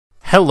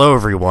Hello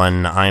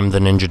everyone, I'm the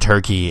Ninja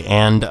Turkey,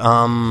 and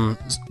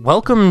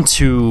welcome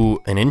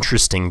to an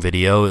interesting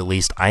video, at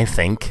least I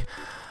think.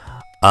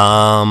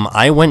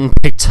 I went and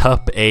picked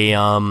up a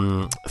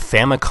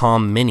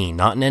Famicom Mini,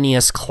 not an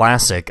NES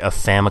Classic, a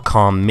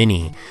Famicom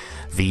Mini,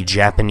 the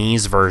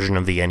Japanese version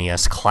of the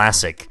NES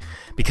Classic.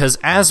 Because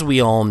as we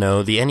all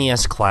know, the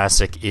NES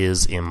Classic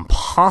is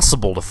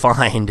impossible to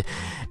find,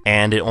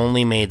 and it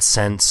only made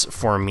sense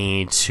for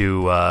me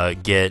to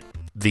get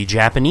the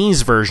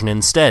Japanese version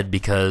instead,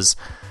 because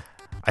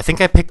I think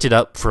I picked it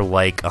up for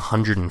like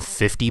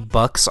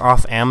 $150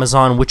 off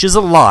Amazon, which is a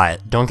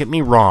lot, don't get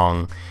me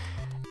wrong,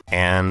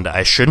 and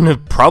I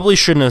probably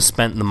shouldn't have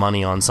spent the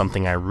money on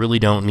something I really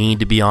don't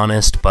need, to be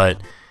honest, but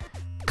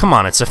come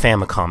on, it's a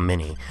Famicom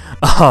Mini.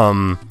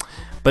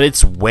 But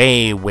it's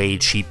way, way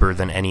cheaper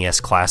than NES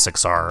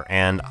Classics are,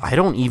 and I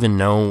don't even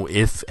know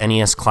if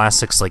NES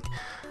Classics, like,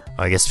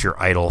 I guess if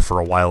you're idle for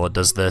a while it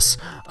does this,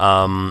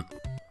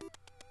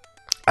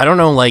 I don't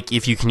know, like,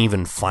 if you can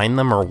even find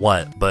them or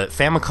what, but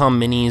Famicom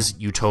Minis,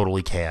 you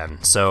totally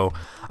can. So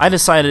I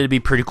decided it'd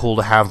be pretty cool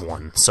to have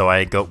one, so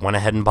I went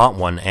ahead and bought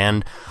one,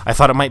 and I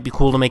thought it might be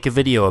cool to make a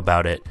video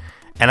about it.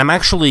 And I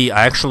actually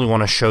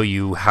want to show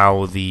you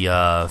how the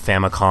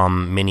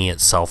Famicom Mini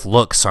itself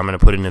looks, so I'm going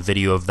to put in a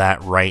video of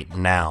that right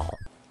now.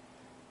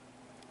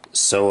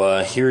 So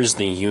here's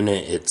the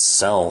unit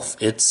itself.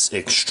 It's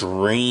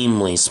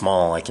extremely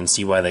small. I can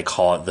see why they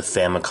call it the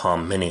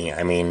Famicom Mini.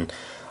 I mean,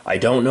 I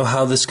don't know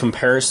how this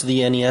compares to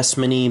the NES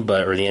Mini,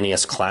 or the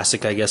NES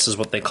Classic, I guess is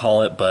what they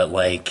call it, but,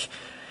 like,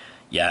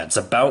 yeah, it's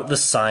about the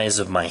size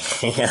of my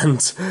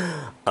hand.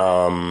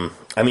 I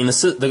mean,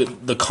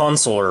 the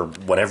console, or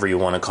whatever you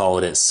want to call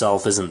it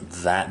itself, isn't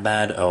that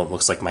bad. Oh, it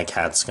looks like my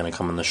cat's gonna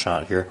come in the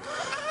shot here.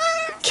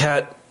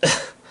 Cat,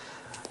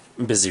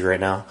 I'm busy right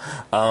now.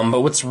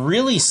 But what's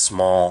really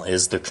small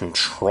is the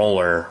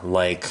controller.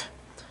 Like,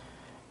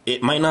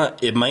 it might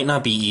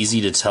not be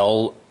easy to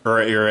tell,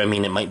 or I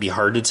mean, it might be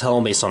hard to tell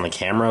based on the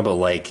camera, but,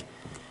 like,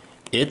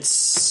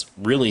 it's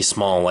really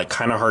small, like,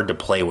 kind of hard to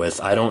play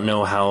with. I don't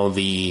know how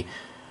the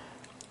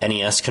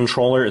NES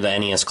controller, the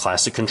NES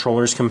Classic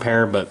controllers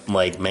compare, but,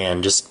 like,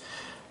 man, just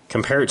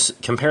compare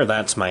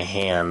that to my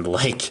hand.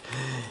 Like,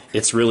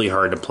 it's really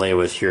hard to play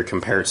with here.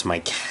 Compare it to my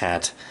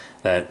cat,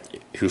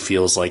 who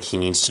feels like he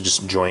needs to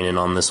just join in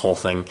on this whole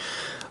thing.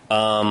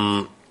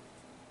 So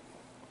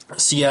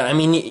yeah, I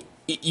mean,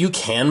 you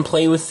can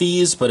play with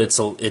these, but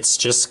it's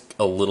just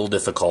a little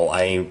difficult.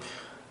 I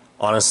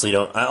honestly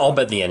don't. I'll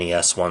bet the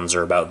NES ones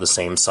are about the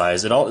same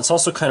size. It's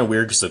also kind of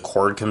weird because the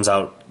cord comes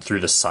out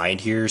through the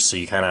side here, so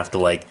you kind of have to,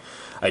 like,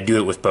 I do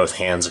it with both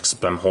hands,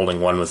 except I'm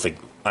holding one with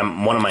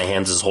one of my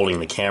hands is holding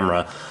the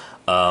camera.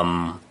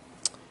 You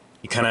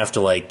kind of have to,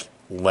 like,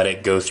 let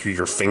it go through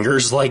your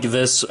fingers like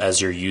this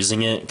as you're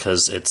using it,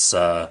 because it's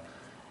it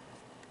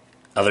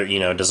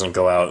doesn't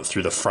go out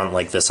through the front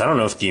like this. I don't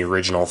know if the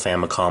original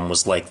Famicom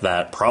was like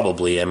that.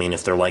 Probably. I mean,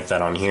 if they're like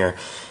that on here.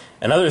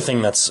 Another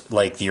thing that's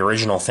like the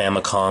original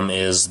Famicom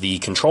is the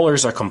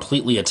controllers are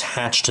completely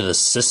attached to the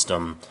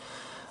system.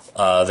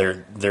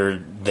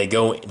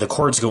 The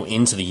cords go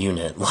into the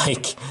unit.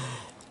 Like,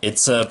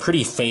 it's a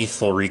pretty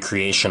faithful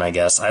recreation, I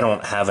guess. I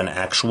don't have an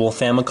actual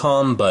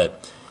Famicom,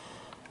 but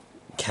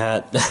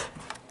cat,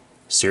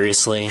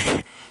 seriously,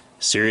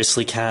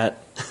 cat.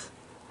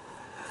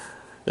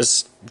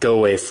 Just go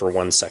away for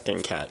 1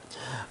 second, cat,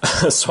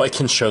 so I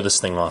can show this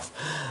thing off.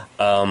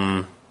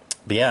 But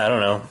yeah, I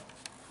don't know.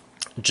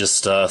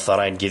 Just thought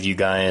I'd give you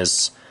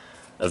guys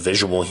a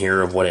visual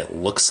here of what it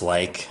looks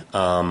like,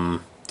 before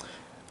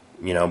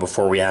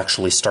we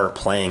actually start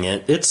playing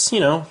it. It's,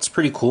 it's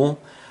pretty cool.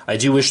 I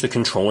do wish the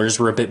controllers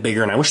were a bit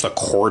bigger, and I wish the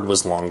cord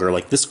was longer.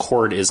 Like, this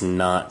cord is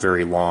not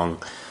very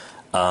long.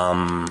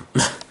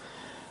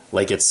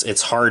 Like,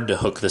 it's hard to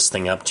hook this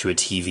thing up to a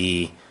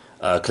TV,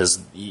 because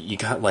you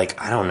got, like,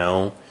 I don't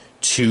know,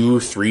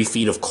 2-3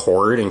 feet of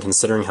cord, and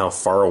considering how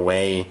far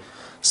away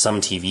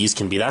some TVs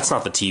can be. That's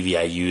not the TV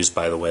I use,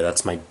 by the way.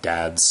 That's my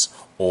dad's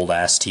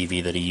old-ass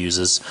TV that he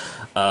uses.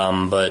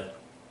 But,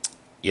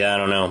 yeah, I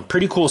don't know.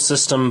 Pretty cool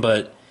system,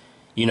 but,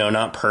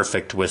 not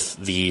perfect with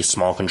the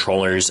small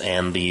controllers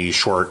and the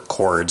short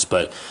cords.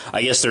 But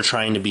I guess they're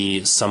trying to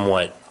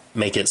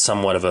make it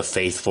somewhat of a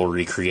faithful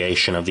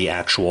recreation of the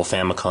actual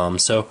Famicom.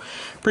 So,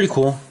 pretty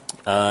cool.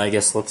 I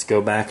guess let's go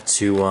back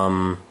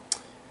to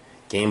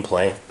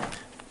gameplay.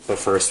 But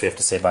first we have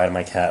to say bye to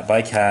my cat.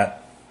 Bye,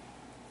 cat.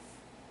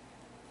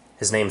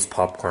 His name's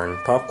Popcorn.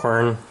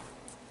 Popcorn.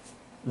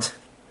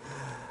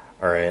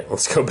 Alright,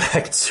 let's go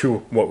back to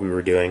what we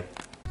were doing.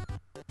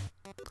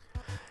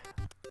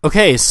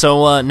 Okay,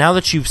 so now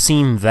that you've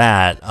seen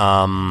that,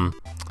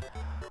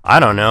 I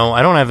don't know.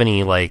 I don't have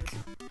any, like,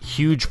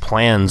 huge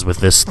plans with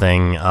this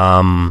thing.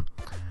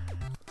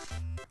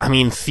 I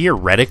mean,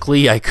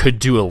 theoretically, I could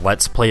do a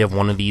Let's Play of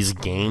one of these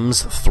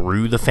games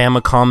through the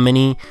Famicom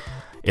Mini.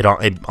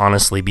 It'd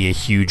honestly be a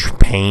huge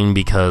pain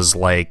because,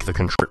 like, the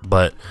control...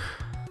 But,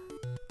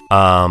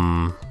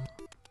 hold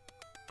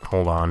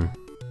on.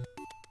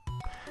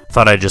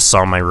 Thought I just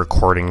saw my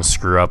recording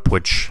screw up,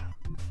 which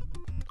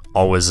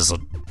always is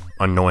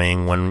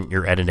annoying when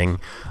you're editing.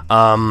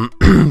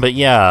 But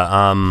yeah,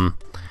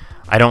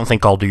 I don't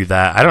think I'll do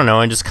that. I don't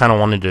know, I just kind of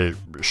wanted to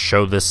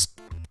show this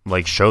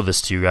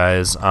to you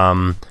guys.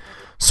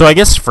 So I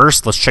guess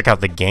first, let's check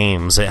out the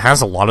games. It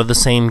has a lot of the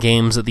same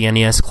games that the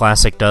NES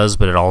Classic does,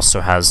 but it also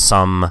has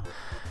some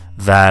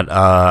that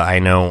I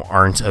know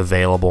aren't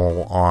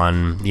available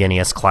on the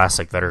NES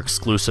Classic that are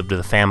exclusive to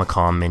the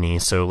Famicom Mini.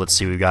 So let's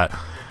see, we've got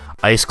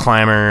Ice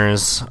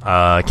Climbers,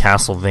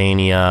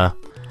 Castlevania,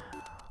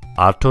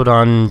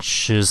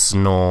 Atoranchis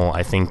no,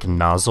 I think,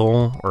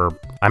 Nozzle, or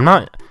I'm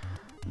not,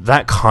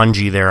 that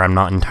kanji there, I'm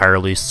not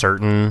entirely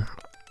certain.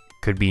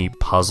 Could be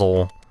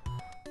puzzle.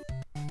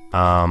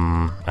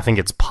 I think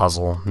it's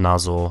puzzle,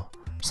 Nozzle,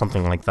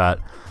 something like that.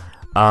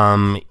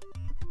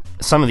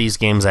 Some of these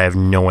games I have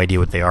no idea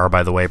what they are,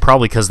 by the way,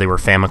 probably because they were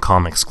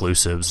Famicom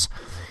exclusives.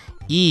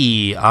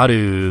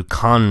 Aru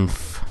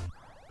Conf.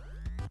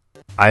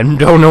 I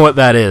don't know what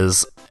that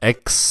is.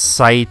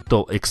 Excite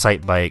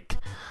Bike.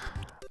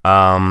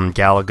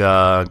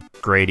 Galaga,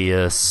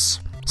 Gradius.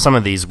 Some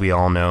of these we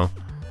all know.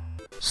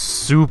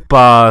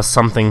 Supa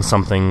something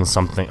something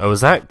something. Oh,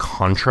 is that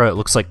Contra? It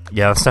looks like,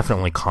 yeah, that's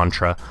definitely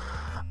Contra.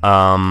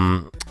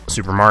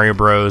 Super Mario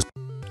Bros.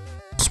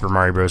 Super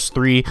Mario Bros.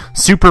 3,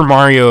 Super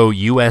Mario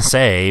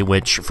USA,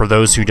 which, for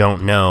those who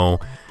don't know,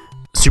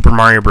 Super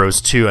Mario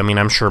Bros. 2, I mean,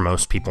 I'm sure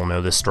most people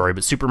know this story,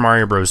 but Super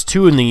Mario Bros.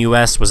 2 in the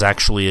US was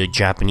actually a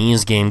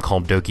Japanese game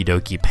called Doki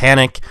Doki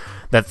Panic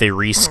that they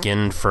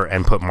reskinned for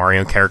and put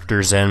Mario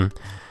characters in.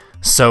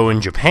 So in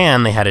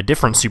Japan, they had a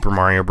different Super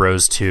Mario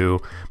Bros. 2,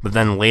 but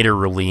then later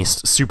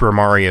released Super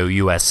Mario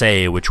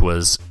USA, which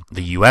was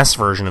the US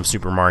version of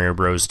Super Mario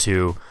Bros.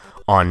 2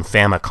 on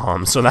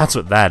Famicom. So that's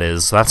what that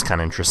is. So that's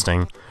kind of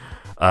interesting.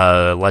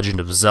 Legend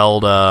of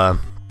Zelda,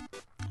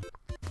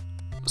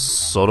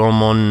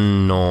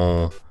 Solomon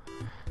no.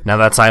 Now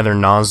that's either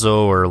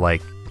Nazo or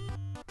like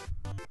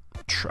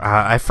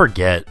I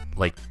forget,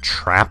 like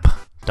Trap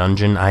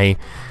Dungeon. I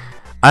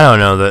don't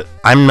know, that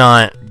I'm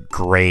not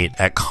great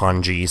at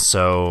kanji,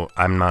 so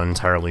I'm not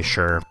entirely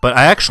sure. But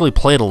I actually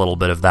played a little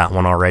bit of that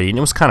one already, and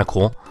it was kind of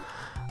cool.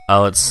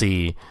 Let's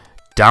see.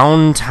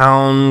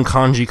 Downtown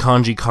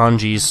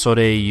kanji sore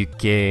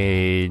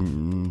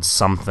yuke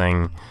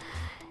something.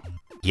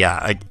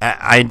 Yeah,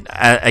 I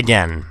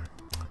again,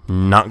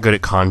 not good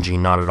at kanji,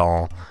 not at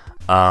all.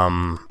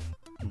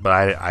 But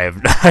I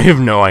have I have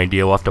no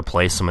idea. We'll have to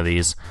play some of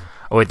these.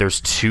 Oh wait, there's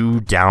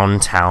 2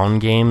 downtown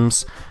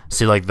games.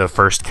 See, like the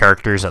first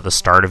characters at the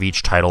start of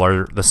each title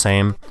are the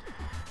same.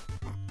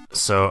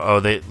 So, oh,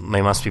 they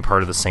must be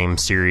part of the same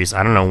series.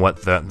 I don't know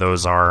what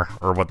those are,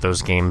 or what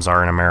those games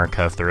are in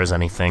America, if there is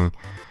anything.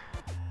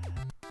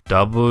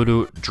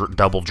 Double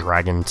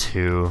Dragon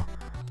 2.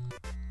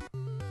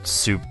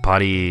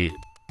 Supari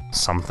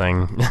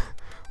something.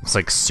 It's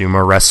like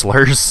sumo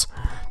wrestlers.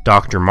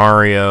 Dr.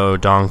 Mario,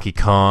 Donkey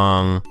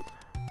Kong,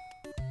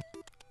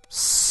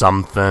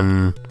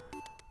 something,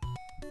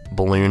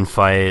 Balloon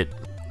Fight,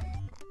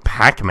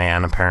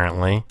 Pac-Man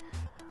apparently,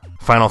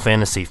 Final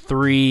Fantasy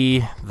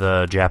III,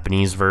 the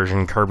Japanese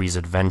version, Kirby's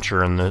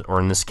Adventure, or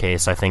in this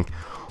case, I think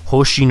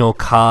Hoshi no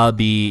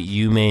Kabi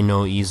Yume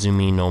no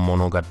Izumi no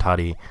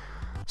Monogatari.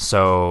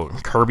 So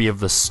Kirby of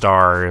the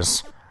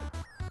Stars,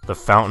 the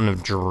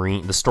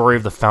story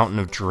of the Fountain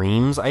of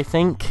Dreams, I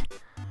think.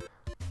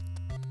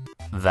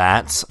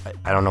 I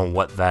don't know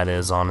what that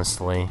is,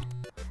 honestly.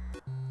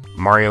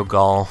 Mario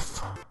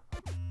Golf.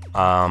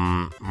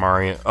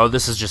 Mario. Oh,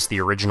 this is just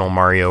the original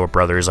Mario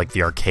Brothers, like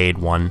the arcade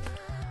one.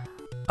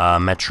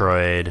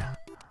 Metroid.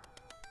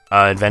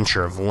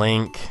 Adventure of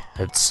Link.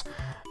 It's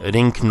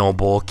Link no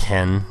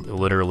Boken,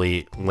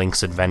 literally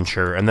Link's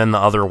Adventure. And then the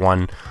other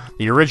one,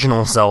 the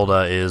original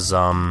Zelda is,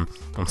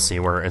 let's see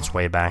where it's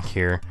way back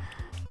here,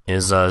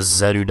 is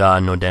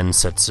Zeruda no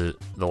Densetsu,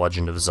 The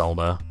Legend of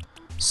Zelda.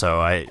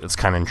 So it's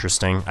kind of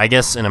interesting. I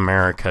guess in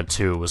America,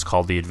 too, it was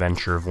called The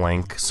Adventure of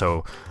Link,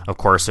 so of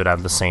course it'd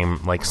have the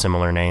same, like,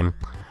 similar name.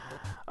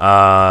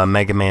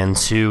 Mega Man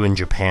 2 in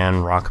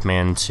Japan,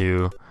 Rockman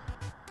 2.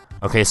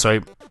 Okay, so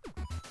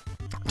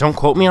don't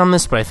quote me on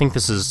this, but I think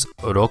this is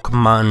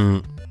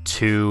Rockman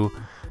 2,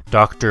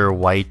 Dr.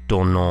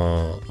 Waito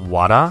no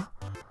Wara?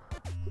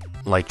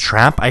 Like,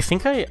 Trap? I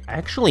think I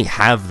actually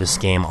have this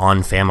game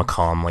on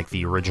Famicom, like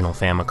the original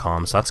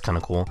Famicom, so that's kind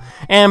of cool.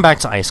 And back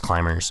to Ice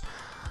Climbers.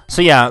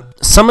 So yeah,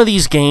 some of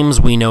these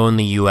games we know in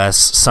the US,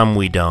 some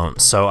we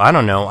don't. So I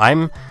don't know.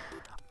 I'm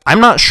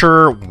not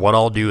sure what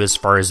I'll do as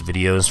far as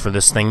videos for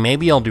this thing.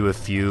 Maybe I'll do a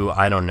few.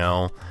 I don't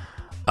know.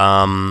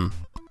 But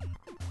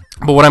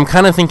what I'm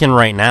kind of thinking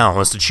right now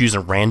is to choose a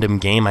random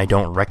game I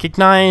don't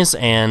recognize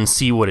and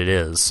see what it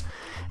is.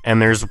 And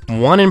there's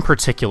one in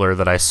particular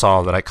that I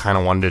saw that I kind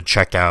of wanted to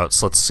check out.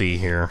 So let's see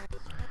here.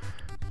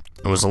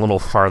 It was a little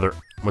farther.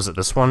 Was it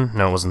this one?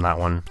 No, it wasn't that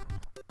one.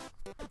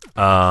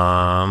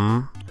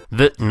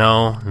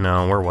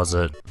 No, where was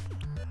it?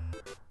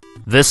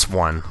 This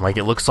one. Like,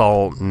 it looks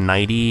all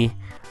nighty,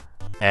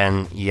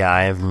 and yeah,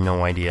 I have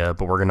no idea,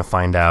 but we're gonna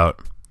find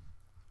out.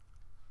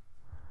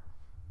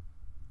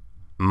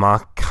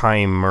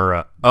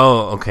 Makaimura.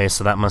 Oh, okay,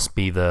 so that must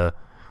be the...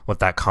 what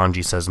that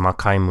kanji says.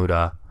 Makai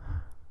Muda.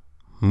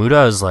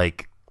 Muda is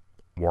like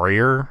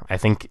warrior. I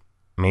think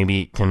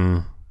maybe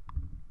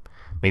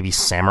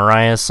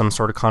samurai has some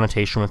sort of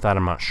connotation with that.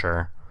 I'm not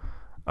sure.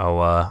 Oh,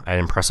 I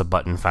didn't press a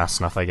button fast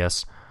enough, I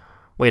guess.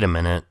 Wait a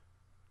minute.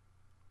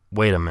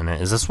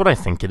 Is this what I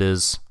think it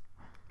is?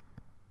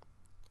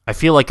 I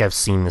feel like I've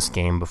seen this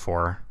game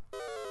before.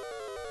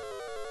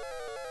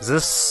 Is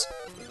this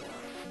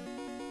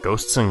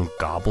Ghosts and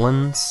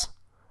Goblins?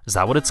 Is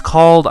that what it's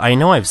called? I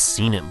know I've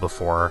seen it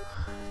before.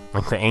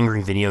 Like the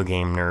Angry Video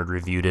Game Nerd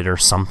reviewed it or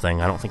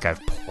something. I don't think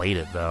I've played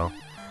it, though.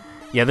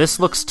 Yeah, this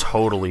looks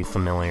totally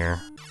familiar.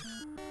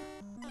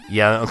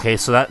 Yeah, okay,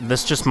 so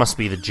this just must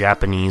be the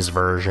Japanese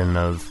version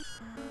of...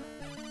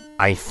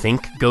 I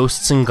think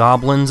Ghosts and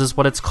Goblins is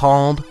what it's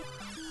called.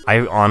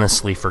 I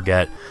honestly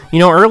forget. You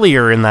know,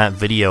 earlier in that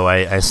video,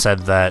 I said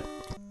that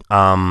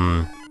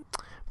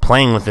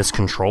playing with this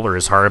controller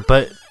is hard,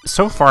 but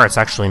so far it's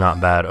actually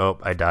not bad. Oh,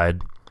 I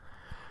died.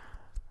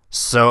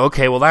 So,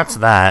 okay, well that's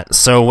that.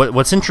 So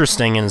what's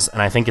interesting is,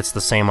 and I think it's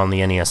the same on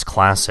the NES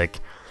Classic,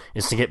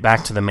 is to get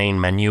back to the main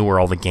menu where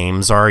all the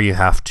games are, you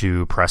have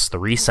to press the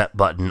reset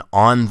button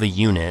on the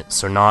unit,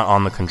 so not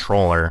on the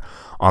controller,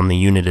 on the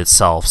unit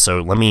itself.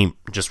 So let me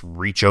just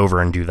reach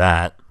over and do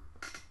that.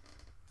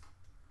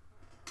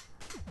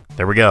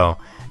 There we go.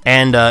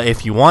 And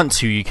if you want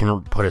to, you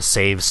can put a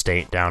save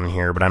state down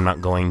here, but I'm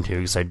not going to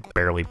because I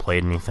barely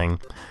played anything.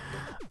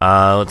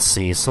 Let's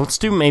see. So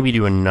let's maybe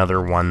do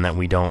another one that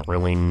we don't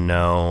really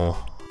know.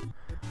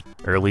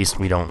 Or at least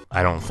I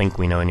don't think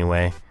we know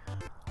anyway.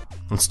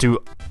 Let's do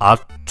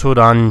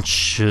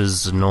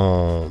Atoranches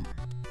no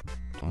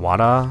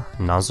Wada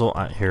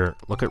Nazo. Here,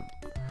 look at.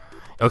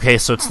 Okay,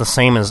 so it's the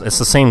same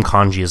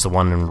kanji as the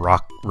one in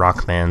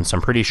Rockman. So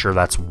I'm pretty sure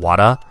that's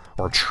Wada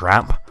or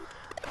trap,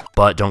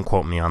 but don't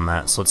quote me on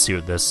that. So let's see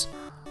what this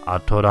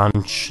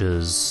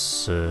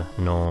Atoranches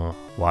no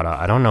Wada.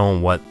 I don't know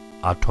what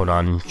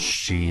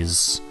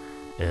Atoranches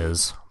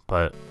is,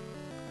 but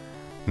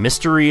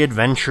mystery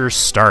adventure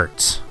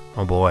start.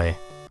 Oh boy.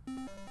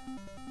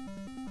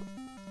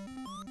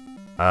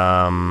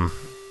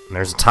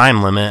 There's a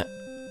time limit.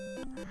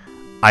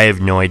 I have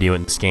no idea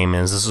what this game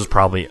is. This was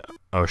probably...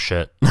 Oh,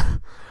 shit.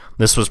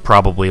 This was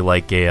probably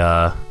like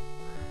a,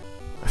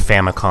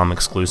 Famicom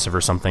exclusive or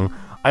something.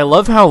 I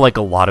love how, like,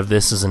 a lot of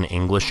this is in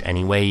English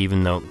anyway,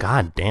 even though...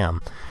 God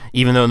damn.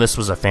 Even though this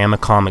was a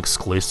Famicom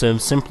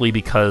exclusive, simply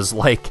because,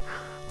 like,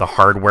 the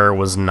hardware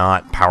was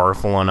not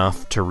powerful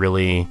enough to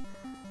really,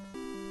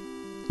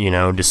 you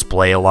know,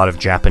 display a lot of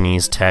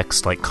Japanese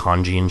text, like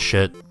kanji and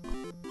shit.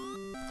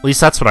 At least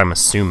that's what I'm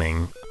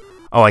assuming.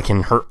 Oh, I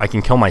can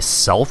kill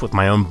myself with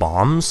my own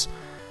bombs?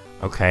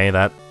 Okay,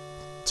 that's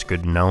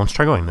good to know. Let's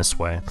try going this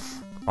way.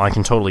 Oh, I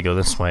can totally go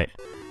this way.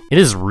 It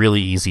is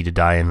really easy to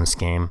die in this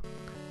game.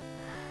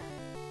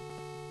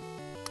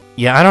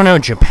 Yeah, I don't know,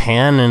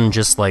 Japan and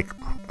just, like,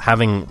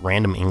 having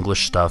random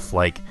English stuff,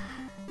 like,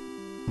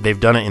 they've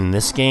done it in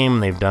this game,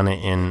 they've done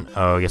it in...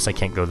 Oh, I guess I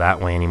can't go that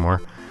way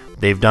anymore.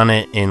 They've done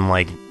it in,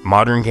 like,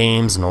 modern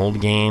games and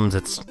old games.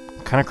 It's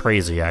kind of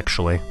crazy,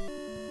 actually.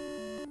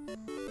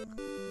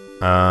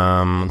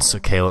 It's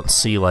okay, let's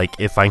see, like,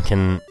 if I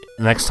can...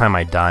 Next time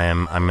I die,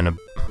 I'm gonna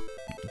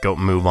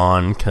move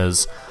on,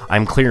 because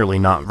I'm clearly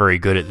not very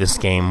good at this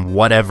game,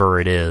 whatever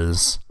it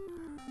is.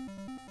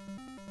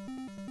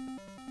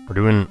 We're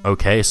doing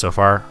okay so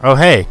far. Oh,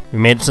 hey, we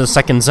made it to the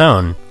second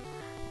zone.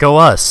 Go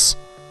us!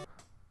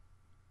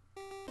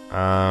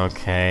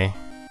 Okay.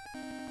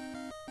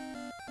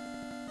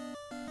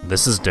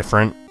 This is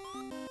different.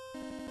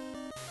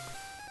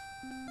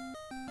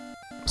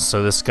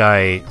 So this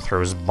guy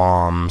throws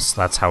bombs,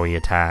 that's how he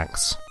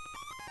attacks.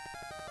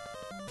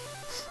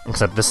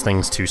 Except this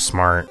thing's too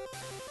smart.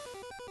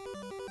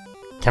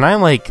 Can I,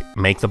 like,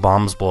 make the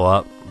bombs blow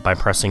up by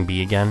pressing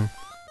B again?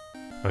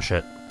 Oh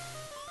shit.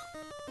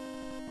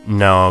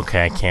 No,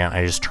 okay, I can't,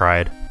 I just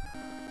tried.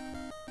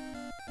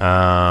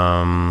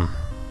 Well,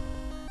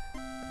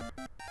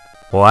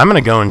 I'm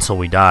gonna go until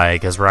we die,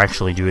 because we're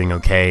actually doing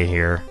okay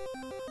here.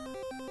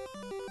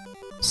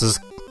 This is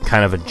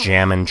kind of a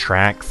jammin'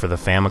 track for the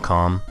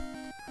Famicom.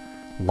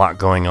 A lot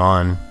going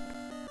on.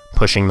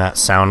 Pushing that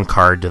sound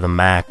card to the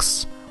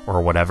max,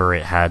 or whatever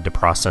it had to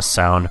process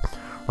sound.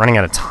 Running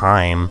out of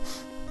time.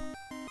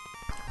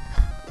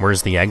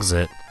 Where's the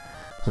exit?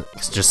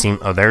 It just seemed...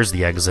 Oh, there's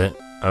the exit.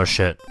 Oh,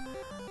 shit.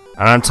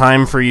 I don't have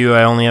time for you,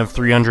 I only have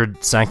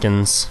 300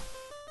 seconds.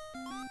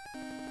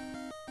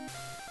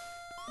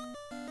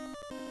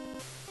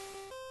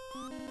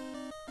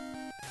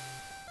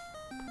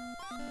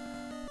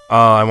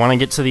 I want to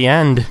get to the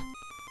end.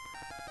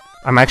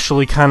 I'm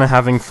actually kind of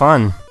having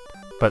fun,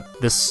 but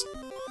this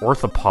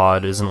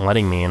orthopod isn't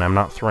letting me, and I'm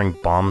not throwing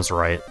bombs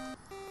right.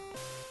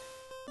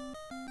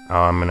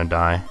 Oh, I'm gonna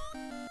die.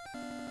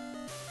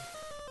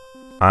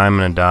 I'm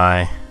gonna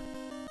die.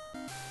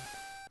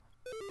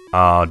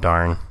 Oh,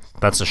 darn.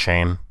 That's a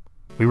shame.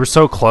 We were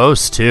so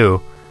close,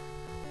 too.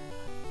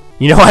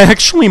 You know, I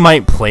actually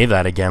might play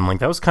that again. Like,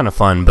 that was kind of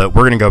fun, but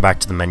we're gonna go back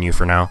to the menu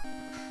for now.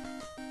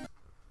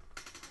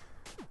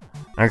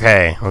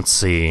 Okay, let's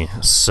see.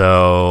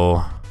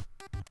 So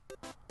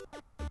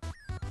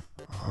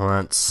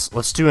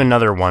let's do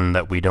another one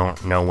that we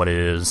don't know what it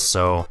is.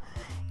 So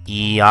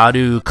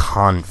Iaru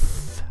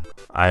Conf.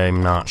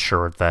 I'm not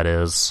sure what that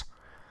is.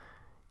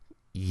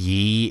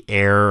 Yi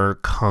Air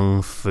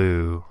Kung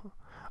Fu.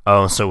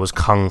 Oh, so it was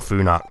Kung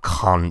Fu, not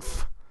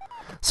Conf.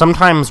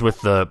 Sometimes with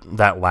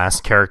that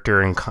last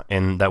character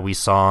in that we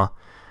saw,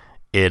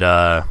 it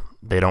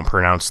they don't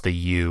pronounce the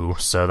U,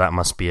 so that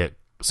must be it.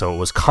 So it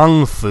was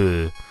Kung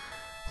Fu.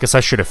 Guess I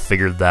should have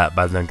figured that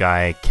by the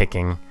guy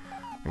kicking.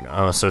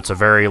 Oh, so it's a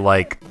very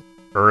like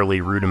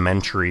early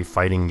rudimentary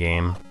fighting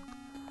game.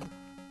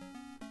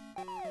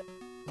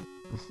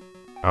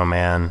 Oh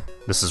man,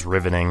 this is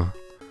riveting.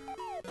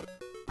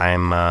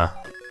 I'm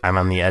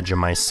on the edge of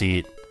my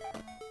seat.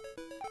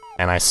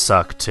 And I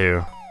suck,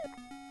 too.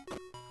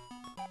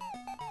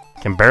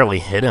 Can barely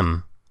hit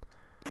him.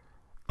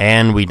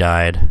 And we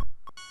died.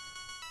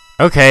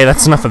 Okay,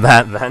 that's enough of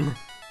that, then.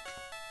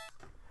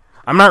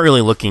 I'm not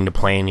really looking to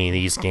play any of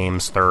these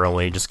games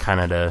thoroughly, just kind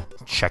of to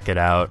check it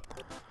out.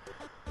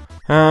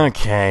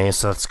 Okay,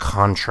 so that's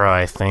Contra,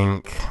 I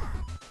think.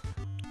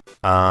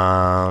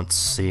 Let's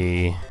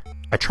see.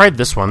 I tried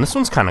this one. This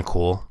one's kind of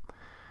cool.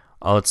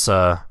 It's,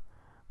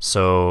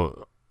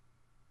 so...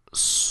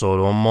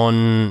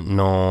 Solomon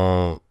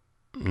no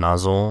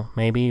Nazo,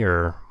 maybe?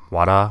 Or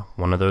Wada?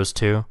 One of those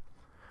two.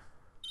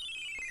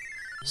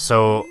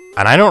 So,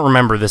 and I don't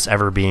remember this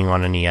ever being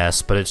on an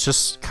NES, but it's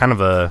just kind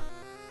of a...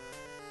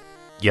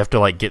 You have to,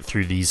 like, get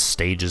through these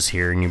stages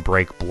here, and you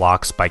break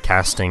blocks by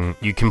casting...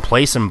 You can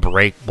place and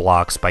break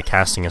blocks by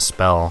casting a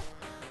spell.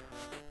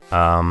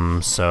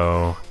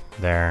 So...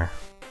 There.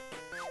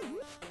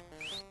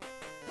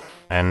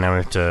 And now we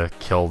have to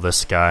kill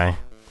this guy.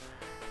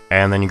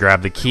 And then you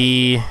grab the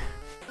key,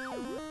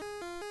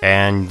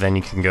 and then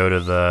you can go to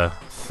the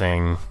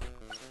thing.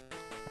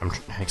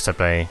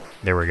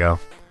 There we go.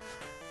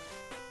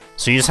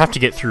 So you just have to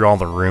get through all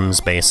the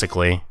rooms,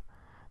 basically.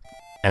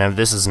 And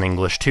this is in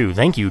English, too.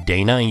 Thank you,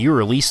 Dana. You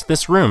released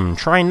this room.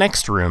 Try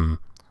next room.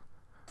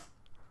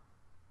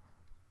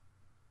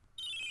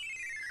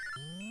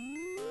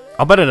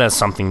 I'll bet it has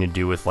something to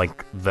do with,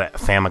 like, the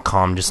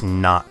Famicom just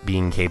not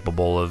being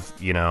capable of,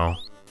 you know...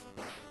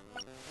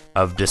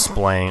 Of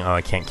displaying... Oh,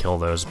 I can't kill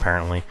those,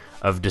 apparently.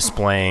 Of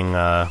displaying,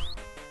 oh,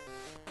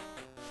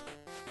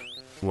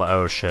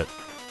 shit.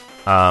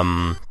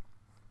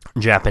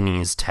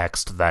 Japanese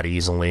text that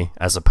easily,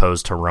 as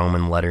opposed to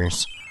Roman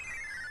letters.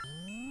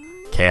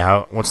 Okay,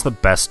 what's the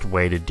best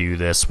way to do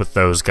this with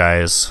those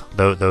guys?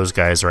 Those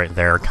guys right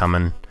there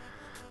coming.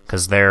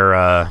 Because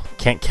they're,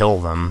 can't kill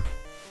them.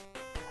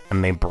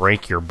 And they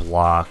break your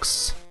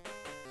blocks.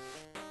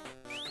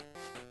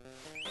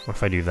 What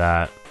if I do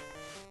that?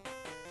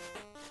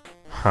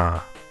 Huh.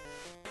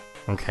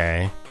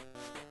 Okay.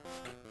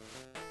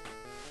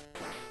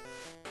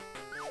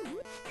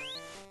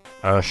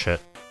 Oh shit.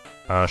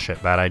 Oh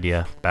shit, bad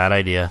idea. Bad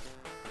idea.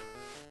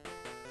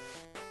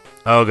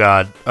 Oh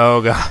god.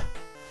 Oh god.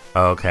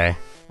 Okay.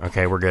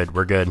 Okay, we're good.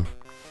 We're good.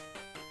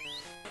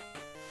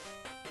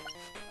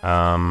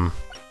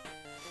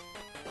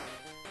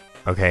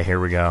 Okay, here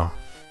we go.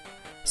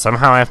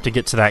 Somehow I have to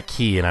get to that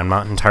key, and I'm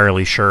not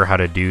entirely sure how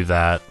to do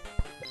that.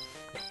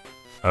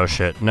 Oh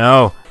shit.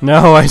 No!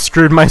 No, I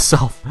screwed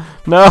myself!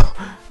 No!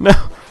 No!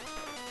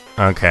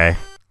 Okay.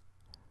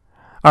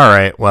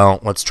 Alright, well,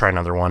 let's try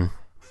another one.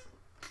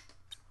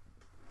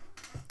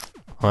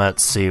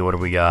 Let's see, what do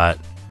we got?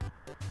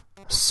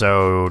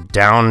 So,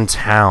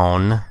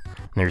 downtown.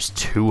 There's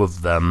 2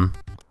 of them.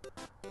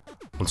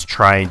 Let's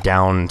try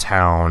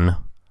downtown.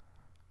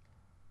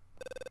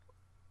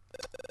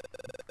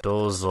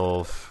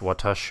 Dozo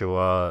watashi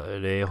wa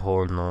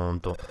reiho no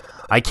do...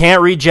 I can't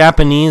read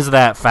Japanese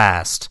that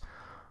fast.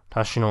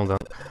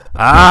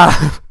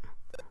 Ah!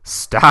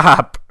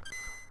 Stop!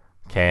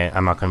 Okay,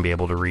 I'm not gonna be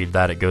able to read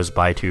that. It goes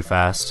by too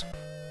fast.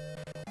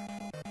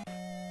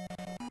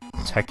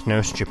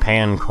 Technos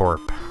Japan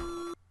Corp.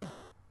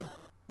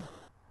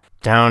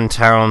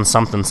 Downtown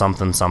something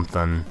something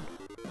something.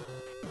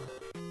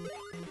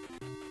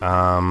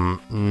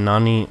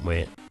 Nani...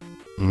 Wait.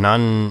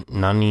 Nanin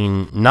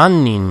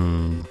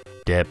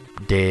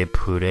de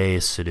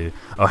pure suru.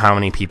 Oh, how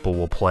many people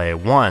will play?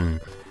 1.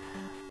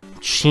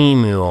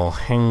 Chimu o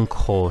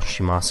henkou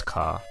shimasu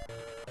ka?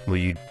 Will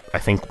you... I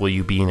think, will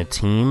you be in a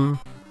team?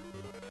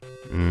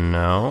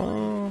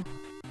 No?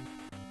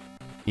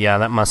 Yeah,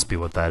 that must be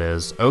what that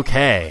is.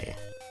 Okay.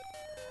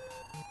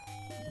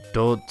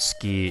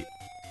 Dotsuki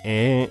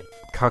e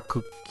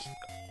kakuki...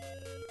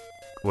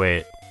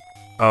 Wait.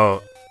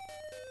 Oh.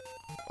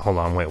 Hold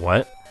on, wait,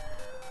 what?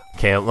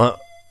 Okay,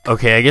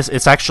 okay, I guess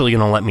it's actually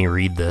gonna let me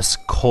read this.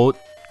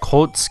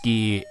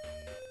 Kotsuki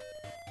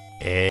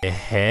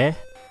ehe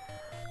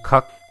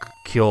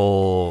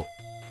kakyo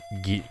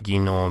gi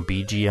no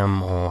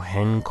BGM o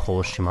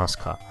henkou shimasu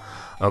ka?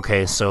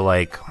 Okay, so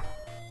like,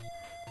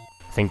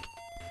 I think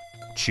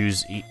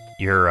choose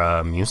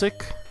your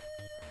music?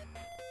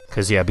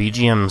 Cause yeah,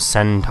 BGM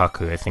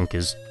sentaku I think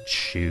is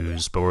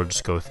choose, but we'll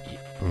just go with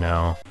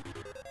no.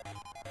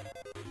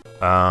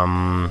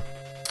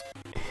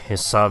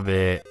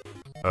 Hesabe.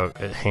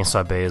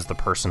 Hesabe is the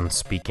person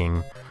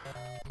speaking.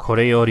 Kore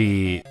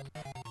yori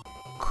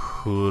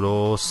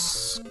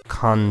cross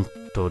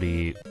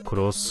country.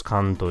 Cross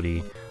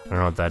country. I don't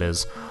know what that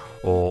is.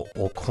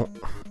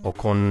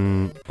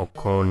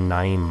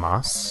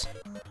 Okonaimasu?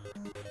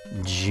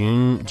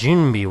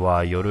 Junbi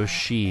wa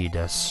yoroshii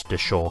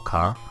deshou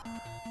ka?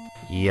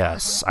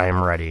 Yes, I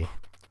am ready.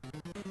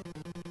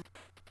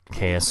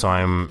 Okay, so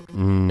I'm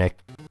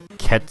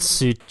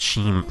Neketsu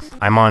team.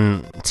 I'm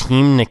on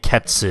Team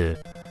Neketsu.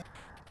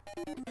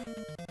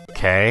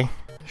 Okay,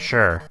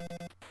 sure.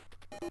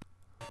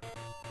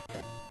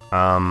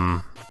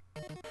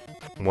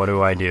 What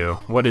do I do?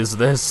 What is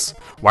this?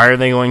 Why are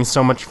they going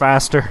so much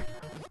faster?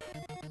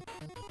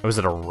 Oh, is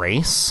it a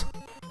race?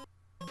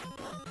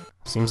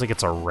 Seems like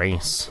it's a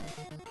race.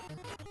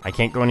 I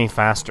can't go any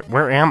faster.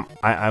 Where am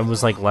I?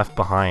 Was like left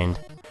behind.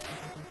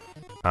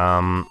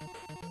 I'm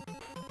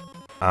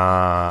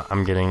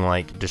getting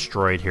like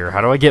destroyed here.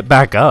 How do I get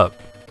back up?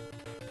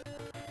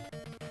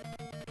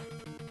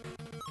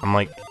 I'm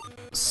like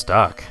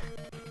stuck.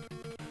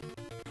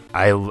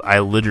 I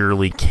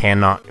literally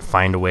cannot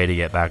find a way to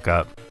get back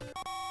up.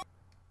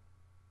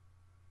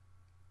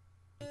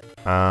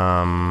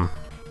 I'm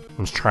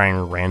just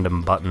trying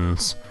random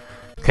buttons.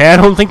 Okay, I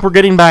don't think we're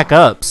getting back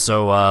up,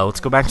 so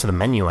let's go back to the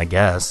menu, I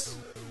guess.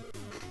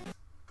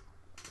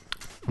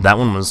 That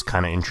one was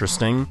kind of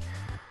interesting.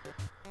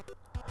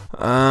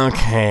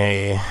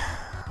 Okay,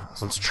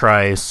 so let's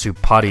try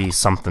Supari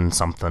something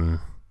something.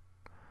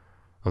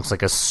 Looks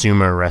like a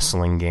sumo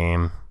wrestling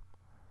game.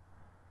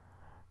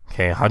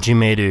 Okay,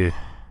 Hajimeru.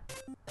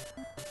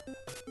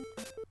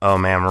 Oh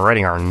man, we're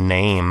writing our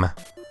name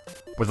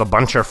with a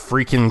bunch of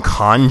freaking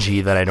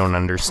kanji that I don't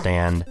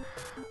understand.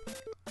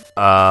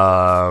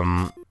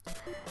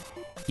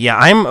 Yeah,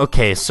 I'm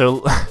okay,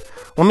 so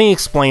let me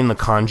explain the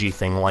kanji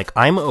thing. Like,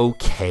 I'm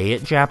okay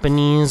at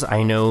Japanese.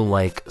 I know,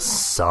 like,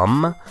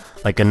 some,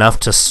 like, enough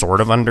to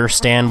sort of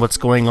understand what's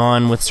going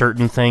on with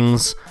certain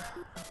things.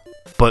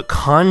 But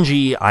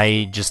kanji,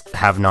 I just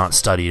have not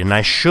studied, and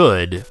I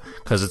should,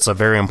 because it's a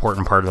very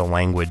important part of the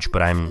language,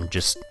 but I'm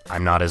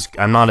not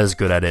as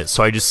good at it.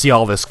 So I just see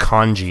all this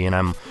kanji,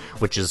 and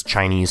which is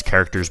Chinese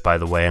characters, by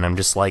the way, and I'm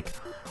just like,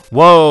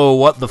 whoa,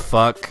 what the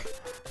fuck?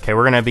 Okay,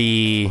 we're gonna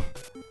be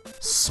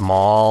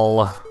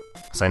small,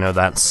 because I know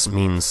that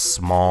means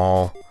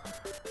small.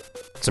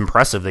 It's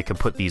impressive they could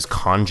put these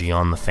kanji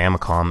on the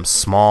Famicom.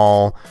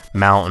 Small,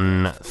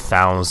 mountain,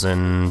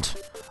 1,000.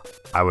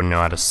 I wouldn't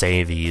know how to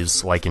say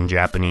these, like in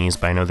Japanese,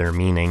 but I know their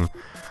meaning.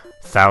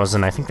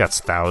 1,000, I think that's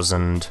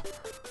 1,000.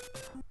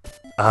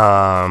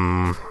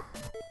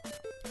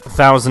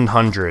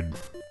 1,100.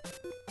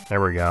 There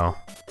we go.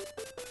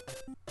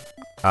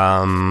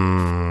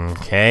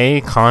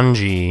 Okay,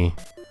 kanji.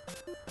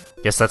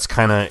 Guess that's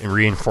kind of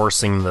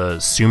reinforcing the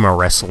sumo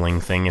wrestling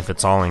thing if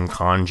it's all in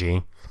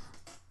kanji.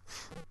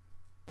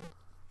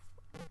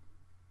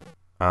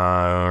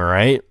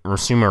 Alright, we're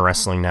sumo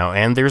wrestling now,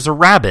 and there's a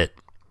rabbit.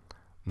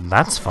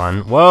 That's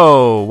fun.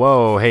 Whoa,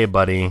 whoa, hey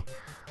buddy.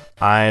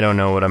 I don't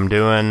know what I'm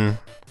doing.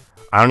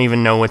 I don't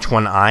even know which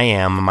one I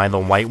am. Am I the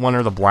white one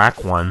or the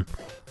black one?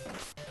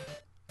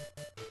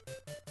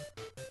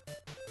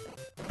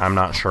 I'm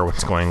not sure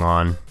what's going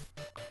on.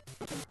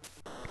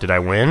 Did I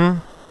win?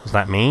 Was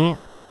that me?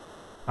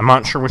 I'm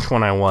not sure which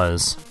one I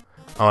was.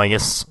 Oh, I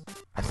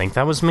think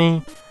that was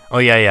me? Oh,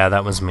 yeah,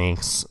 that was me.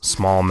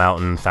 Small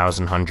mountain,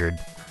 1,100.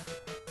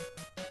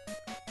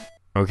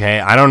 Okay,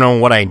 I don't know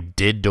what I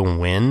did to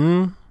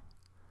win.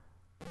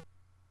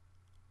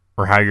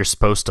 Or how you're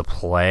supposed to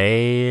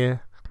play.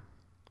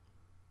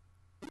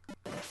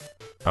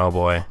 Oh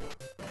boy.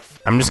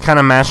 I'm just kind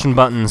of mashing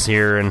buttons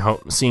here and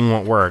seeing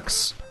what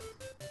works.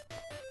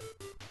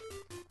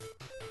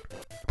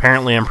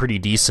 Apparently I'm pretty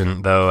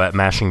decent, though, at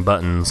mashing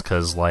buttons,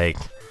 because, like,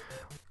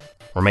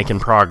 we're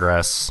making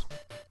progress.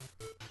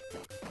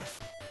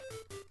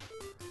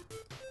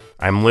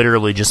 I'm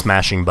literally just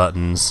mashing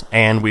buttons,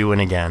 and we win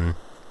again.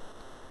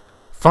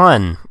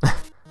 Fun!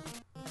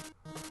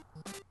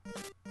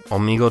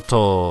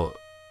 Omigoto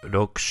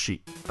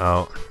Rokushi.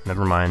 Oh,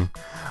 never mind.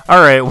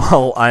 Alright,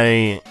 well,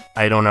 I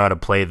don't know how to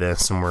play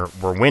this, and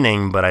we're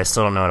winning, but I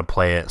still don't know how to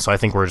play it, so I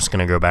think we're just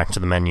gonna go back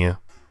to the menu.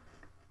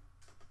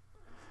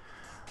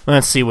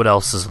 Let's see what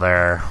else is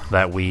there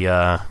that we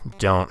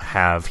don't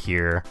have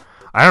here.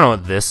 I don't know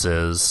what this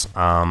is.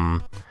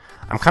 I'm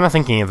kind of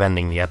thinking of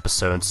ending the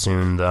episode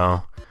soon,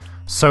 though.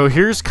 So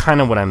here's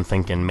kind of what I'm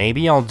thinking.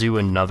 Maybe I'll do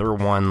another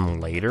one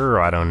later,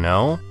 or I don't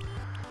know.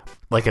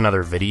 Like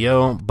another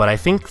video. But I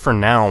think for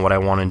now what I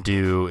want to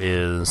do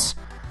is...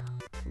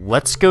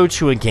 let's go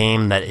to a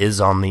game that is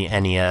on the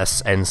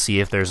NES and see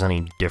if there's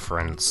any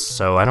difference.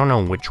 So I don't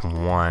know which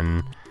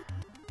one.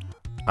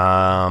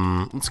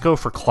 Let's go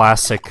for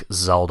classic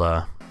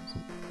Zelda.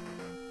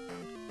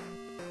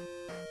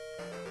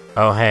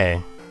 Oh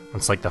hey,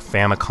 it's like the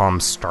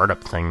Famicom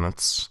startup thing.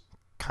 That's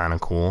kind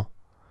of cool.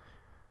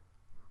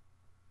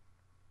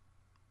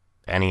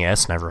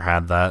 NES never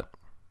had that.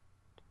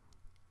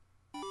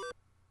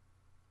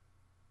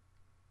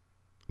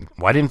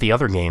 Why didn't the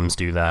other games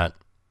do that?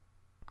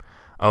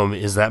 Oh,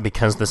 is that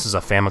because this is a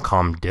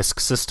Famicom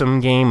Disk System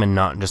game and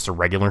not just a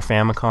regular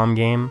Famicom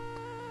game?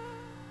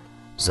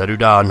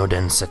 Zeruda no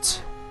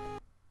Densetsu.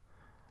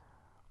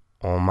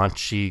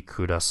 Omachi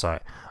kudasai.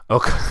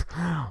 Okay.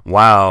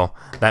 Wow.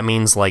 That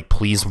means, like,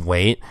 please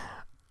wait.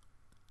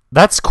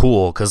 That's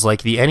cool, because,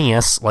 like, the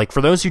NES, like,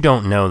 for those who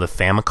don't know, the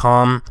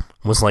Famicom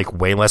was, like,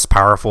 way less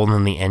powerful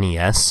than the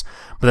NES,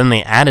 but then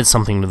they added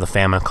something to the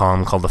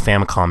Famicom called the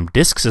Famicom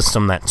Disk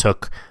System that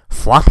took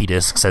floppy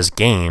disks as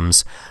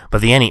games,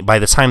 but by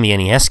the time the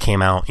NES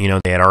came out, you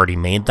know, they had already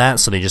made that,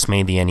 so they just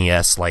made the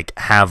NES, like,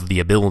 have the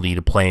ability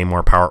to play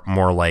more,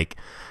 like,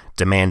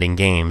 demanding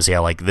games. Yeah,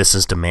 like, this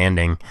is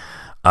demanding.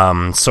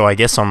 So I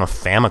guess on the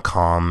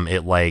Famicom,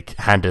 it, like,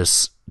 had to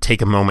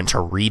take a moment to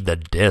read the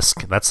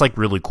disc. That's, like,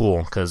 really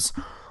cool, because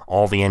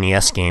all the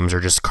NES games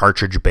are just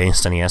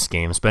cartridge-based NES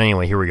games. But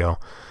anyway, here we go.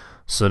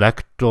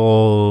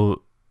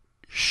 Selecto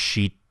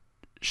Shite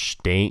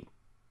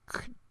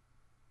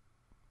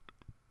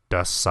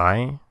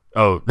Dasai?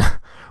 Oh,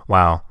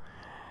 wow.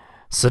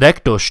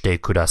 Selecto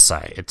shite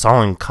kudasai. It's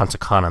all in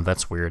katakana.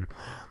 That's weird.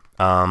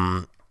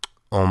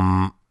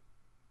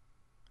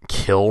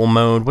 Kill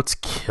mode? What's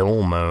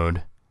kill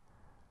mode?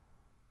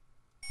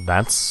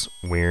 That's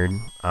weird.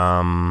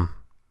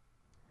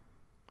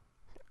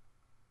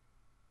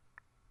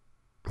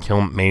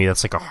 Kill, maybe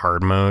that's like a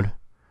hard mode.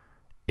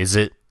 Is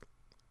it?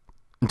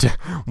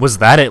 Was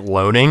that it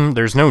loading?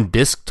 There's no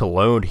disc to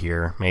load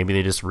here. Maybe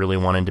they just really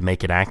wanted to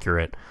make it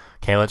accurate.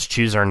 Okay, let's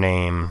choose our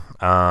name.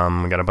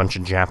 We got a bunch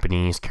of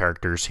Japanese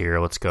characters here.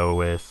 Let's go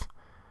with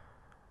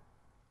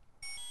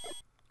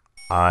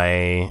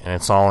and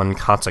it's all in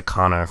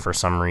katakana for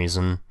some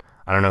reason.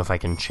 I don't know if I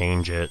can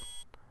change it.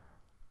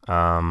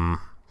 I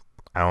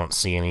don't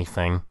see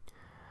anything.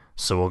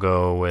 So we'll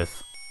go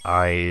with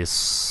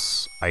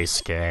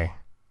Isuke.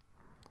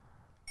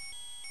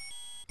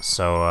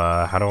 So,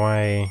 how do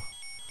I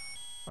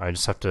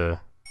just have to...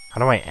 How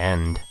do I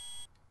end?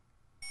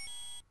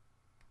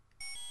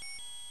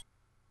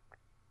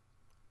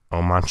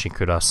 Omachi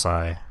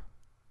kudasai.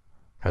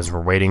 Because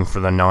we're waiting for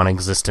the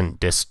non-existent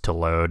disc to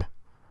load.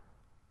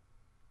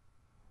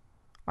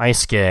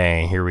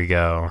 Isuke, here we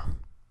go.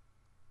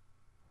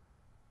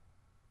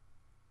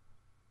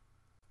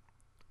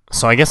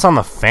 So I guess on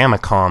the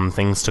Famicom,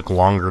 things took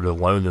longer to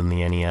load than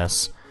the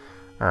NES.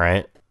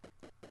 Alright.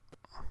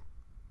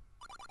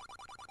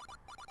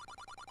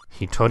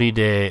 Hitori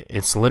de...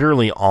 It's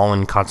literally all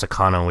in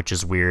katakana, which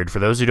is weird. For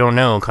those who don't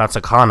know,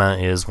 katakana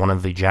is one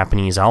of the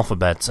Japanese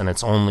alphabets, and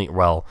it's only...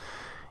 Well,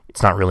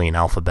 it's not really an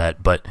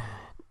alphabet, but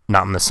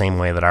not in the same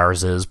way that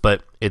ours is,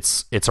 but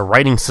it's a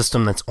writing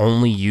system that's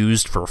only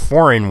used for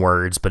foreign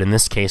words, but in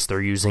this case,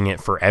 they're using it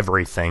for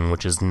everything,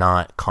 which is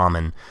not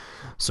common.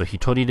 So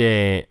Hitori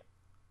de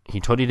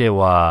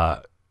wa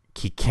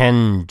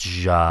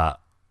kikenja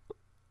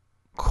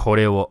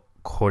kore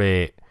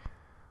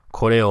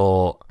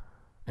o...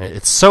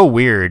 It's so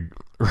weird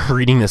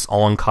reading this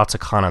all in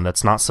katakana.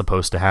 That's not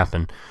supposed to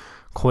happen.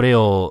 Kore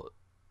o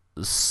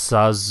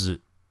sazuke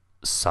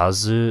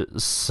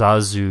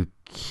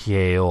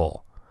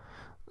o.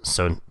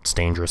 So it's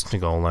dangerous to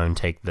go alone.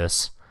 Take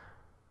this.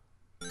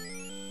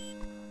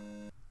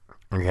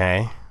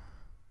 Okay.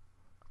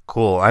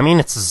 Cool. I mean,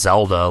 it's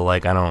Zelda.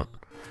 Like,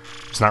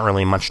 there's not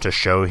really much to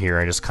show here.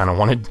 I just kind of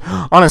wanted...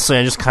 Honestly,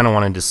 I just kind of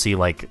wanted to see,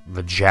 like,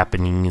 the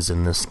Japanese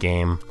in this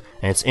game.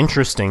 And it's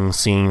interesting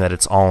seeing that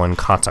it's all in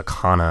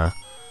katakana.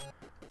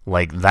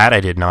 Like, that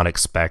I did not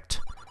expect.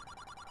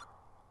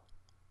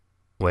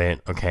 Wait,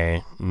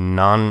 okay.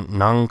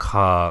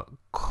 Nanka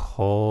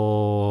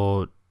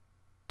kotekure...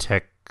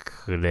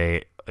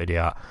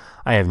 Yeah,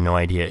 I have no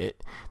idea.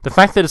 The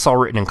fact that it's all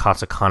written in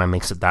katakana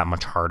makes it that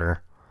much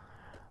harder.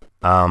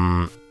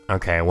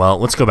 Okay, well,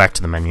 let's go back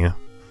to the menu.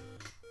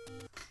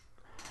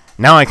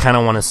 Now I kind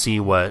of want to see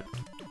what,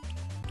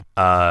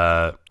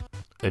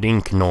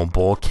 Link no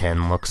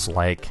Boken looks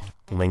like.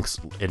 Link's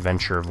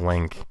Adventure of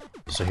Link.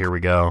 So here we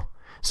go.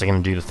 Is it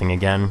gonna do the thing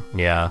again?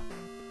 Yeah.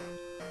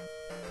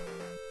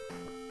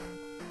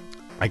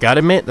 I gotta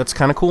admit, that's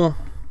kind of cool.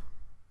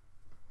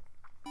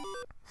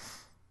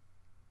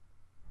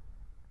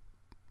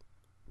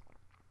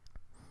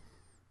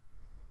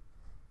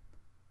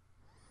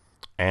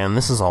 And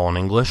this is all in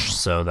English,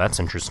 so that's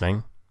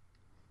interesting.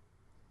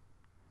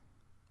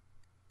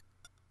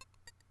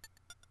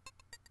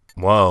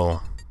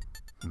 Whoa.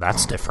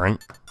 That's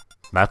different.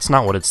 That's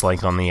not what it's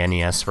like on the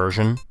NES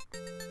version.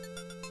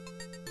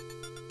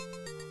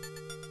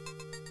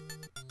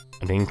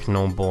 Link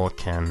no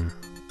Boken.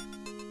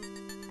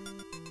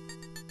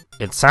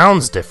 It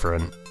sounds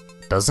different,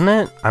 doesn't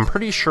it? I'm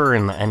pretty sure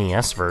in the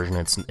NES version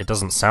it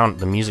doesn't sound...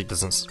 The music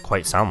doesn't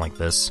quite sound like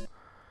this.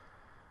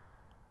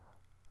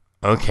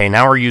 Okay,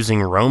 now we're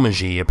using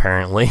Romaji,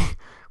 apparently,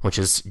 which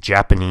is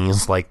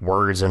Japanese, like,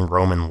 words and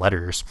Roman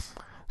letters.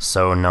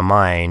 So,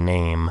 Namai,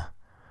 name.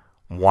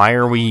 Why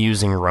are we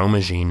using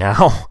Romaji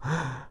now?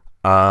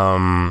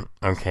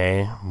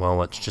 Okay, well,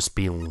 let's just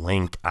be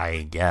Link,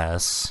 I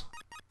guess.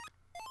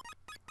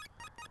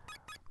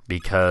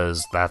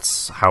 Because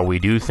that's how we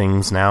do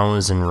things now,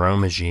 is in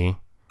Romaji.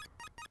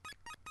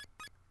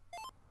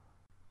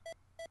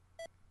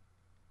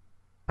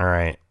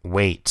 Alright,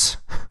 wait.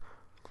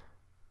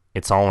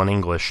 It's all in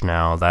English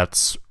now.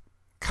 That's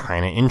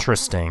kind of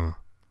interesting.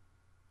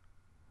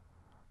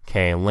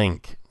 Okay,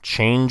 Link.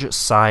 Change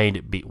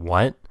side B.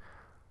 What?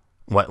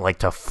 What, like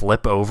to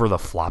flip over the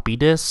floppy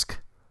disk?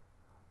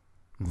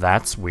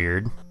 That's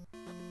weird.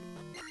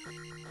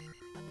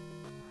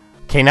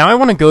 Okay, now I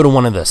want to go to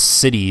one of the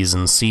cities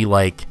and see,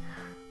 like,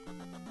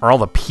 are all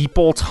the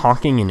people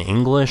talking in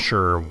English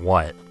or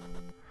what?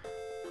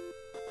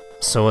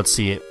 So let's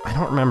see. I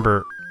don't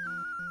remember.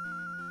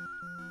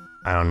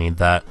 I don't need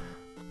that.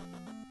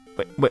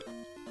 Wait.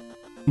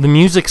 The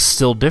music's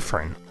still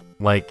different.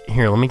 Like,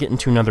 here, let me get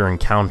into another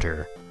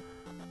encounter.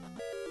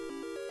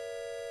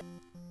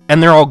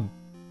 And they're all...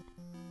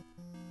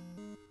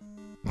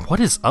 What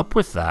is up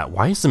with that?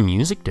 Why is the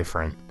music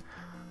different?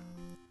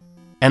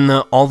 And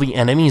all the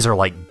enemies are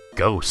like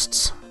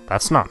ghosts.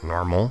 That's not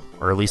normal.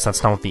 Or at least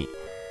that's not what the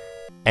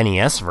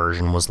NES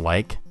version was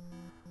like.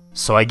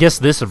 So I guess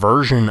this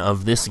version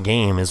of this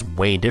game is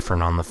way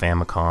different on the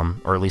Famicom.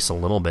 Or at least a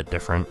little bit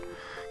different.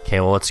 Okay,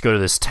 well, let's go to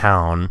this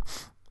town.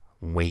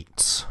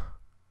 Wait.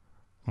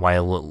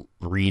 While it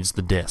reads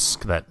the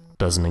disc that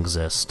doesn't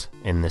exist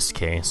in this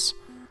case.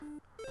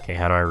 Okay,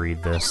 how do I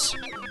read this?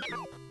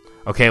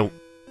 Okay,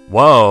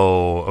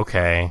 whoa,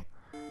 okay.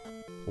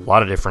 A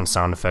lot of different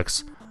sound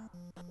effects.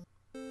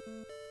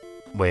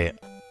 Wait.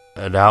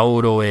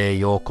 Rauru e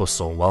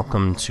yokoso.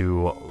 Welcome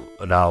to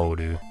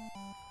Rauru.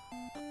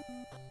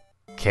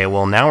 Okay,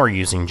 well, now we're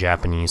using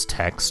Japanese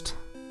text.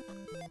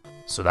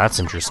 So that's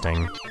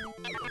interesting.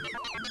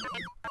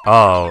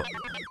 Oh.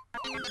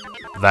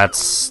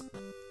 That's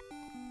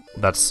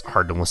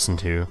hard to listen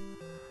to.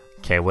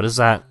 Okay, what is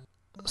that?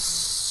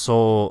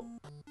 So...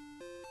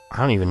 I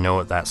don't even know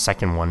what that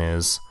second one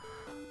is.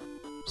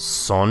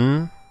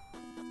 Son?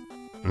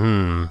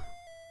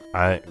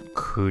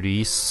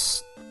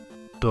 Kuristoru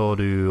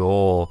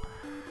o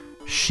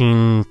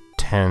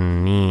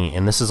Shinten ni.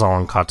 And this is all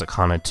in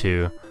katakana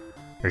too.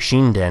 Or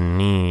Shinden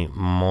ni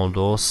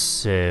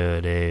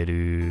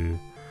modosereru.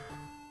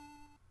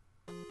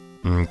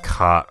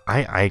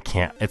 I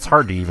can't. It's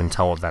hard to even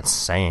tell what that's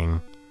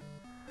saying.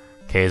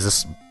 Okay, is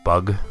this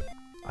bug?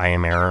 I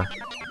am error.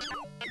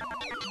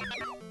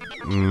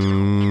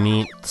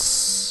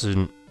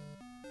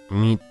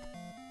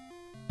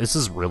 This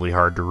is really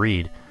hard to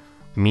read.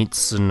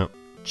 Mitsun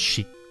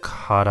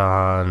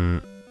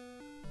chikaran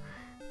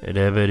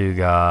reberu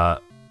ga.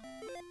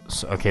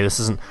 Okay, this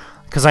isn't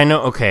because I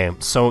know. Okay,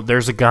 so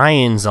there's a guy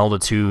in Zelda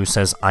 2 who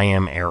says "I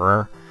am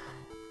error,"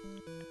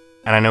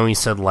 and I know he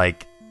said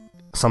like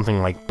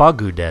something like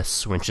 "bagu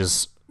desu," which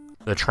is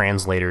the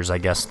translators I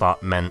guess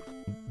thought meant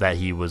that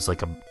he was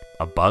like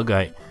a bug.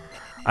 I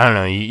don't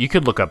know, you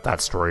could look up that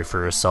story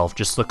for yourself.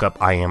 Just look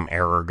up I am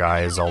error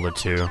guy Zelda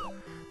 2.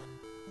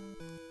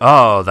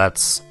 Oh,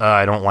 that's...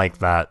 I don't like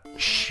that.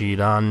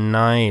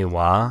 Shiranai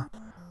wa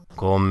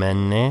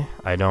gomen ne.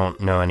 I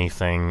don't know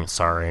anything,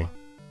 sorry.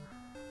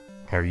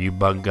 Here, you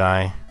bug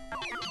guy.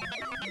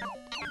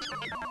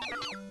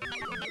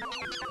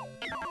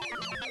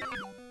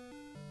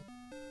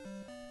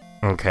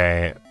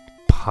 Okay.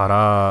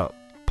 Parapan.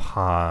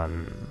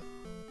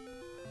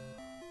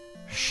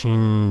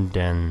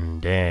 Shinden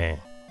de.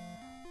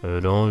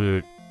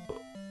 Roink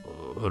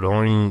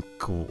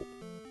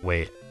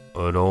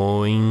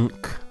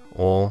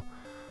o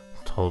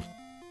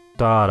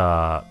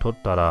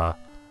totara.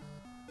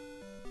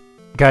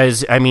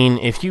 Guys, I mean,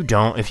 if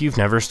you've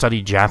never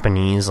studied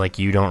Japanese, like,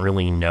 you don't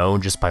really know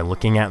just by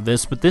looking at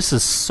this, but this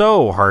is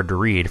so hard to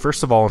read.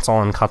 First of all, it's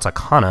all in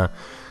katakana.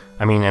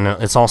 I mean, and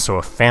it's also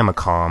a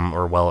Famicom,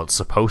 or, well, it's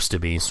supposed to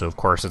be, so of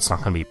course it's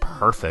not going to be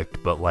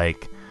perfect, but,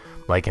 like,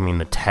 I mean,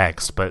 the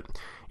text, but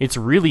it's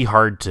really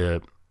hard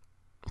to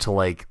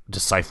like,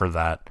 decipher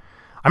that.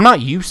 I'm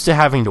not used to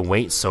having to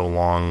wait so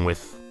long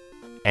with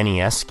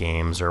NES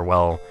games, or,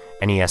 well,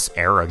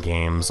 NES-era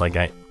games. Like,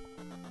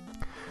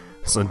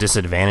 it's a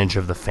disadvantage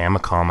of the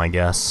Famicom, I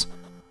guess.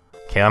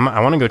 Okay, I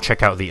want to go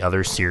check out the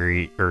other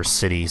series, or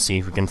city, see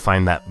if we can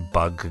find that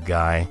bug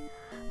guy.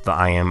 The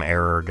I am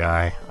error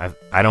guy.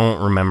 I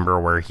don't remember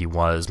where he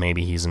was.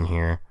 Maybe he's in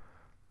here.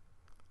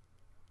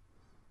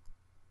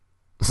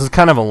 This is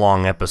kind of a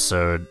long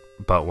episode,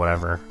 but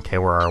whatever. Okay,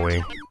 where are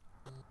we?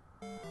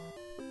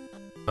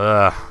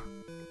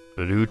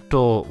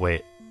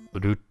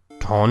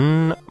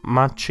 Ruton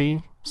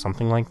Machi?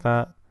 Something like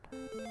that?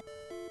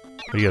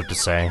 What do you have to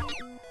say?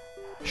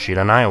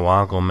 Shiranai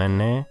wa gomen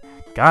ne?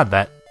 God,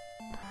 that...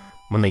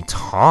 When they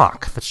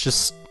talk, that's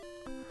just...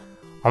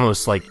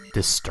 almost, like,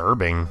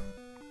 disturbing.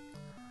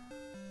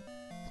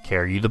 Okay,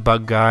 are you the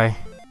bug guy?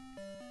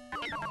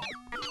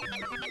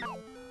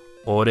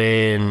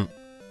 Wait.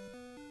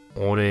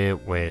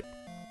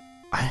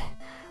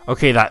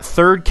 Okay, that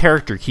third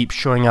character keeps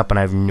showing up and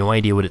I have no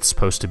idea what it's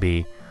supposed to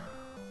be.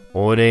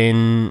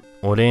 Oren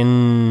wa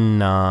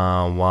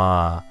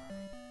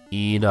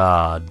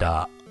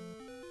irada.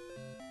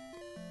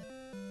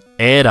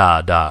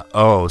 Erada.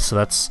 Oh, so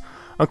that's...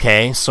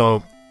 Okay,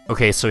 so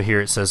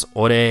here it says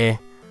ore...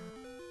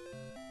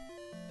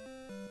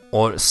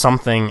 or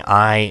something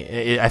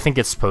I think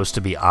it's supposed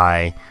to be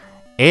I.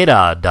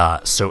 era da,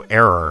 so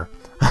error.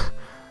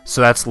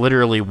 So that's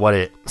literally what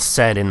it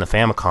said in the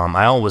Famicom.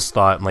 I always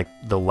thought, like,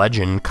 the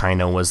legend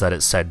kinda was that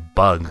it said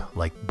bug,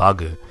 like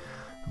bug.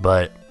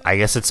 But I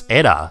guess it's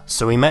era,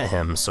 so we met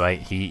him. So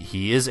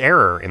he is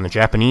error. In the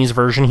Japanese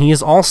version, he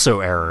is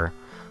also error.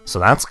 So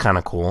that's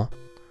kinda cool.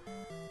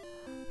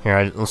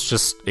 Here, let's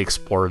just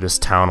explore this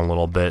town a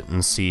little bit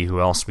and see who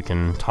else we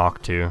can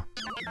talk to.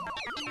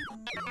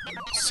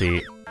 Let's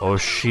see,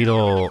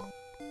 Oshido...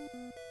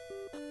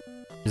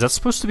 Is that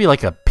supposed to be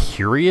like a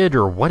period,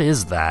 or what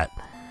is that?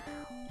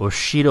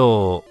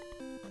 Oshido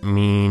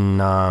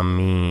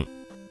Minami...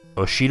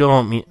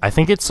 I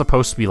think it's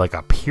supposed to be like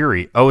a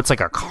period. Oh, it's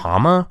like a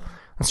comma?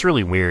 That's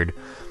really weird.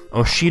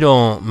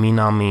 Oshido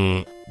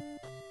Minami...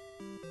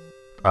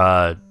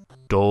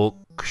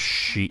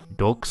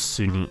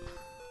 Doksuni...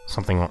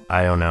 Something,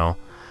 I don't know.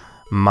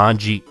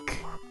 Magic...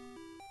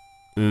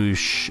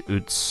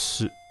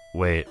 Utsuwa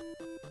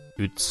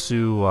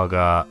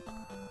ga...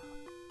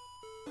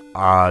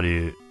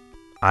 Aru...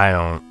 I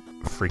don't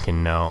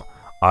freaking know.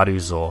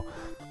 Aruzo.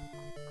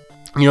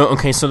 You know,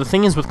 okay, so the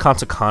thing is with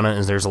katakana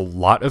is there's a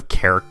lot of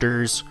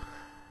characters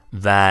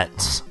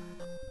that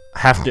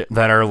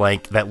are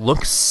like, that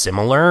look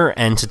similar,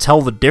 and to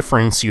tell the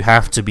difference you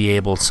have to be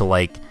able to,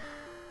 like,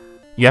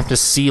 you have to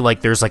see, like,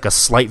 there's like a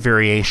slight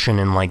variation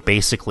in, like,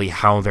 basically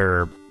how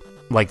they're,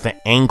 like,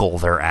 the angle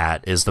they're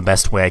at is the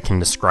best way I can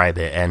describe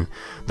it, and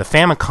the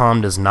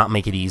Famicom does not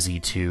make it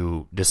easy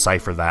to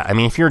decipher that. I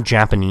mean, if you're a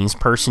Japanese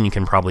person, you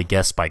can probably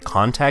guess by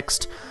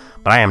context,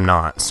 but I am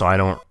not,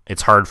 so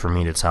it's hard for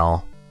me to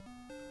tell.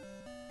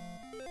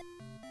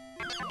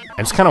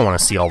 I just kind of want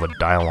to see all the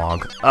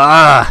dialogue.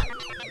 Ah!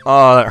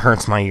 Oh, that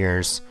hurts my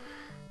ears.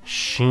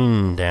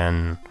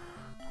 Shinden...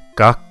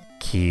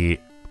 Gaki...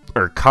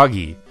 or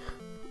Kagi...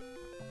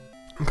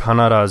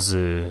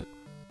 Kanarazu...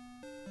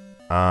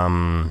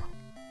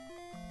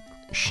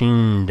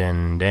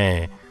 Shinden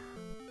de...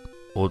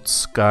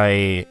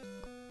 Otsukai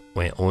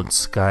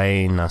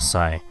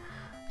nasai.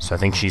 So I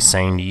think she's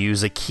saying to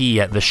use a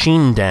key at the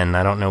Shinden.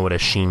 I don't know what a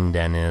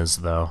Shinden is,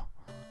 though.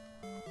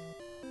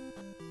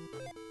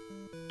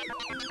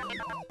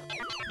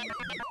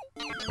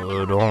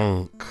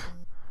 Uronk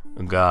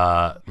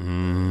ga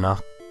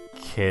nakereba...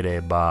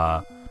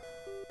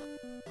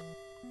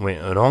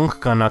 Uronk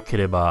ga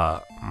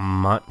nakereba...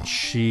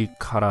 Machi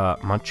kara...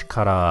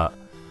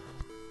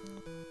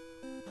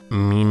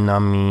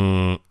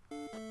 Minami...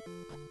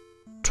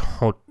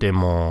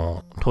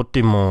 Totemo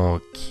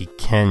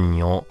kiken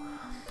yo.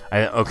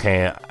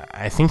 Okay,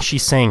 I think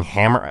she's saying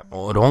hammer.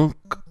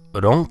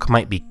 Uronk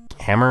might be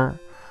hammer.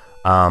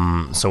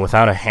 So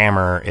without a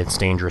hammer, it's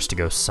dangerous to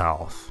go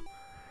south.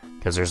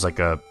 Because there's like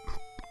a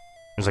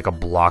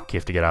block you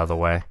have to get out of the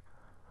way.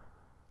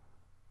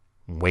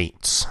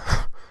 Wait.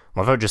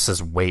 Love how it just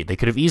says wait. They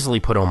could have easily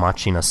put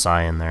Omachi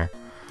Nasai in there.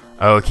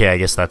 Okay, I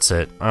guess that's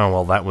it. Oh,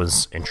 well, that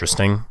was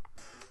interesting.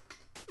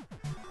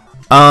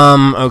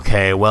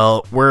 Okay,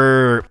 well,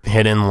 we're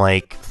hitting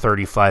like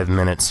 35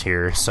 minutes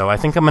here, so I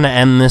think I'm gonna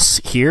end this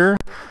here.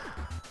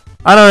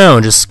 I don't know,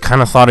 just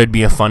kind of thought it'd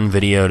be a fun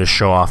video to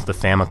show off the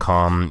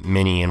Famicom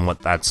Mini and what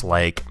that's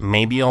like.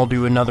 Maybe I'll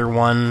do another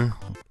one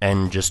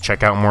and just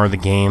check out more of the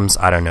games,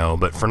 I don't know,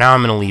 but for now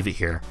I'm gonna leave it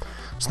here.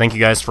 So thank you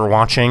guys for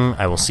watching,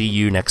 I will see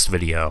you next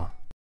video.